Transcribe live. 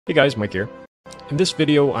Hey guys, Mike here. In this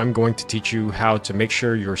video, I'm going to teach you how to make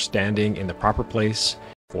sure you're standing in the proper place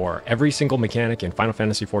for every single mechanic in Final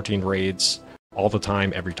Fantasy XIV raids, all the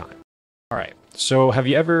time, every time. Alright, so have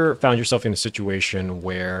you ever found yourself in a situation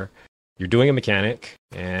where you're doing a mechanic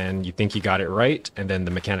and you think you got it right, and then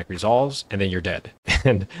the mechanic resolves, and then you're dead?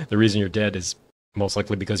 And the reason you're dead is most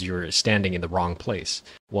likely because you're standing in the wrong place.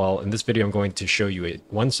 Well, in this video, I'm going to show you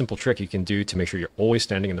one simple trick you can do to make sure you're always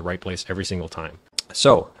standing in the right place every single time.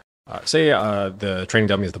 So, say the training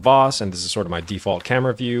dummy is the boss, and this is sort of my default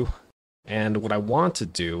camera view. And what I want to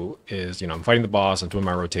do is, I'm fighting the boss, I'm doing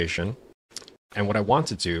my rotation. And what I want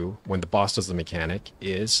to do when the boss does the mechanic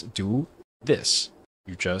is do this.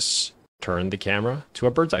 You just turn the camera to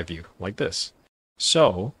a bird's eye view, like this.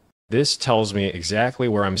 So, this tells me exactly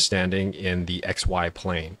where I'm standing in the XY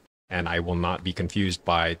plane. And I will not be confused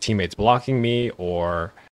by teammates blocking me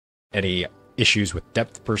or any issues with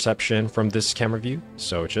depth perception from this camera view,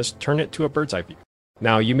 so just turn it to a bird's eye view.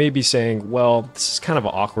 Now, you may be saying, well, this is kind of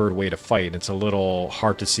an awkward way to fight. It's a little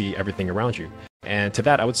hard to see everything around you. And to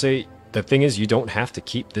that, I would say the thing is you don't have to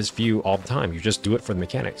keep this view all the time. You just do it for the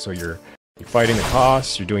mechanics. So you're fighting the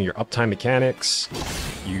costs, you're doing your uptime mechanics,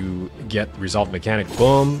 you get resolved mechanic,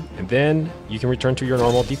 boom, and then you can return to your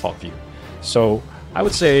normal default view. So I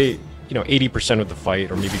would say, 80% of the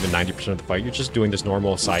fight, or maybe even 90% of the fight, you're just doing this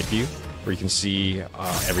normal side view, where you can see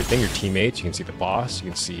everything, your teammates, you can see the boss, you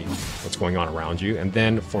can see what's going on around you. And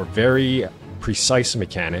then for very precise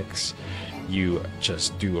mechanics, you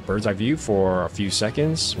just do a bird's eye view for a few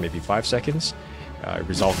seconds, maybe 5 seconds,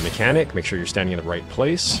 resolve the mechanic, make sure you're standing in the right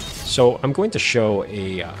place. So I'm going to show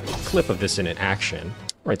a clip of this in action.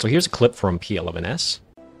 All right, so here's a clip from P11S.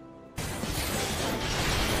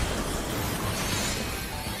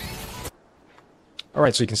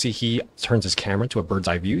 Alright, so you can see he turns his camera to a bird's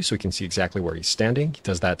eye view so he can see exactly where he's standing. He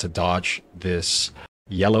does that to dodge this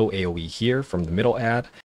yellow AoE here from the middle ad.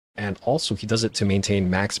 And also he does it to maintain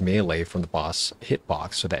max melee from the boss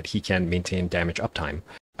hitbox so that he can maintain damage uptime.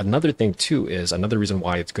 Another thing too is, another reason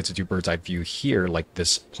why it's good to do bird's eye view here like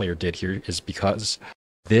this player did here is because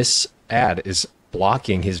this ad is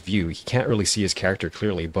blocking his view. He can't really see his character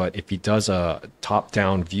clearly, but if he does a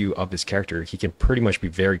top-down view of his character, he can pretty much be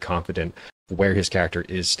very confident where his character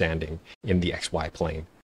is standing in the XY plane.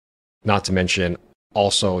 Not to mention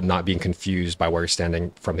also not being confused by where he's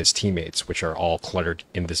standing from his teammates, which are all cluttered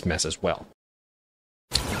in this mess as well.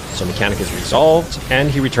 So mechanic is resolved,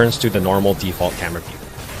 and he returns to the normal default camera view.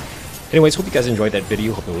 Anyways, hope you guys enjoyed that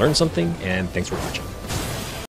video, hope you learned something, and thanks for watching.